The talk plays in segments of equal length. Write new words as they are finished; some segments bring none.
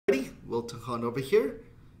Wilton Hunt over here.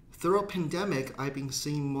 Throughout pandemic, I've been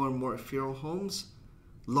seeing more and more funeral homes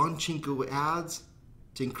launching Google Ads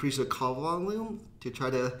to increase their call volume to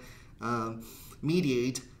try to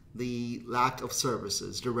mediate the lack of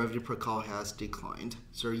services. The revenue per call has declined.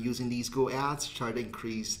 So they're using these Google Ads to try to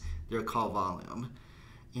increase their call volume.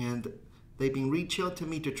 And they've been reaching out to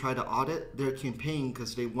me to try to audit their campaign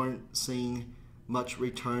because they weren't seeing much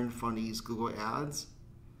return from these Google Ads.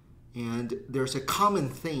 And there's a common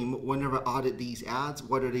theme whenever I audit these ads,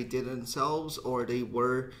 whether they did it themselves or they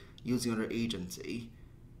were using another agency.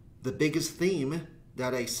 The biggest theme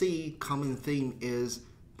that I see, common theme, is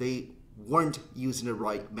they weren't using the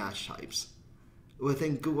right match types.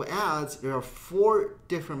 Within Google Ads, there are 4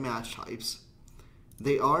 different match types.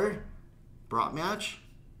 They are broad match,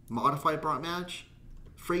 modified broad match,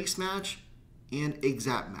 phrase match, and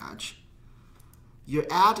exact match. Your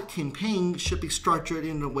ad campaign should be structured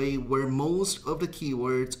in a way where most of the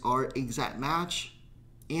keywords are exact match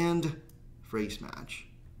and phrase match.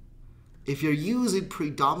 If you're using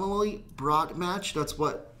predominantly broad match, that's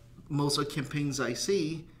what most of the campaigns I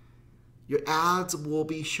see, your ads will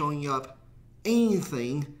be showing up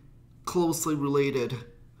anything closely related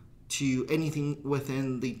to anything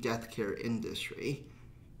within the death care industry.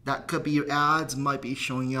 That could be your ads might be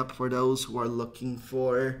showing up for those who are looking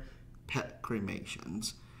for pet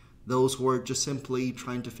cremations, those who are just simply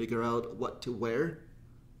trying to figure out what to wear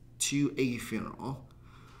to a funeral.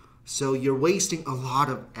 So you're wasting a lot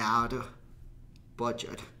of ad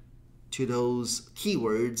budget to those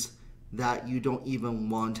keywords that you don't even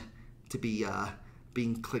want to be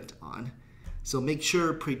being clicked on. So make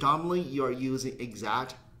sure predominantly you are using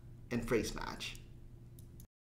exact and phrase match.